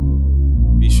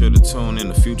sure to tune in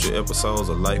to future episodes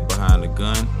of Life Behind the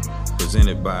Gun,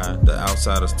 presented by the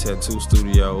Outsiders Tattoo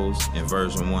Studios and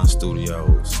Version 1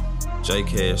 Studios, J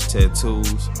Cash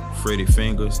Tattoos, Freddy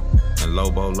Fingers, and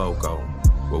Lobo Loco,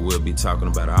 where we'll be talking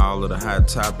about all of the hot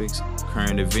topics,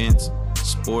 current events,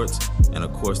 sports, and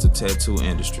of course the tattoo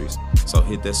industries. So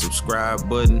hit that subscribe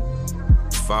button,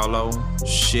 follow,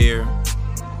 share,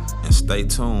 and stay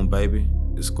tuned, baby.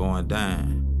 It's going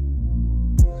down.